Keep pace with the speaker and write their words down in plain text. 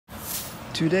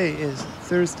Today is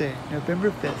Thursday,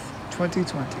 November 5th,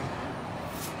 2020.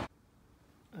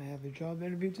 I have a job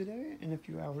interview today in a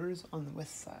few hours on the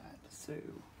west side, so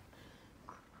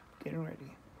getting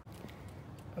ready.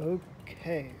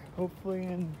 Okay, hopefully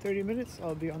in 30 minutes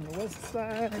I'll be on the west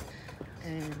side,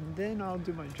 and then I'll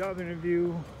do my job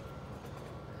interview,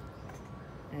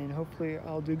 and hopefully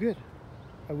I'll do good.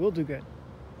 I will do good.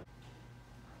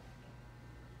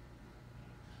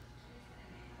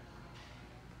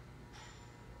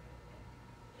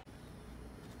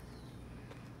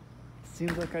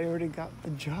 Seems like I already got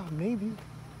the job, maybe.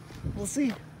 We'll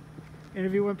see.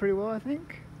 Interview went pretty well, I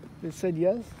think. They said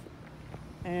yes.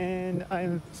 And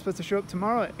I'm supposed to show up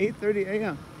tomorrow at 8:30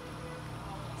 a.m.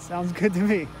 Sounds good to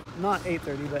me. Not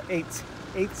 8:30, but 8.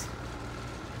 8.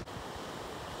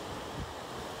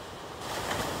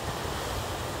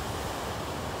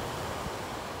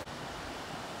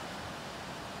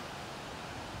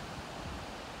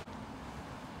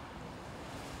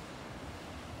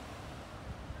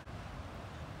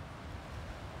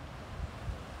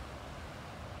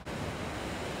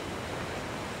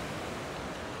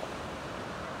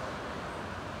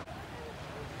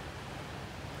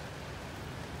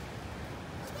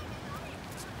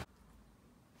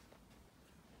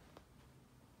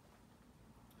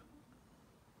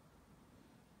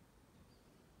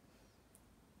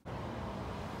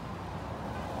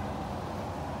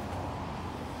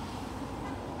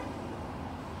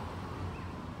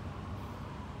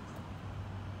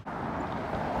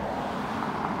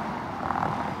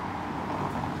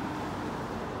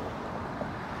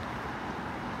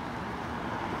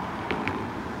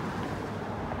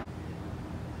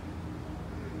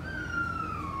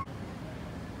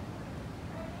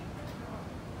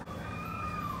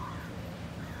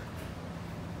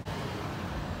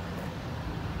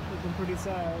 Looking pretty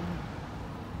sad.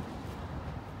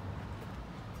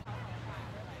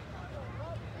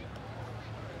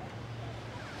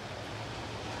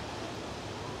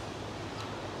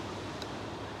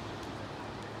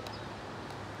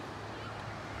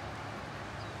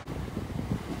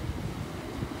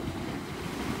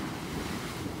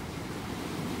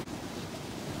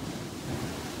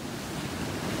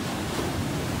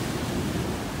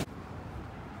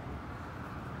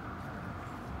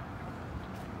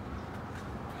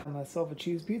 Myself a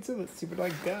cheese pizza. Let's see what I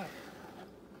got.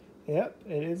 Yep,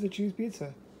 it is a cheese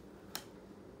pizza.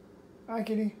 Hi,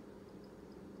 kitty.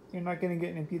 You're not gonna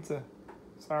get any pizza.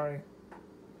 Sorry.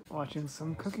 Watching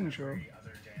some cooking show.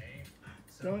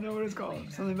 Don't know what it's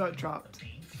called. Something about Chopped.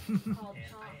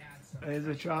 Is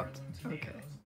it Chopped? Okay.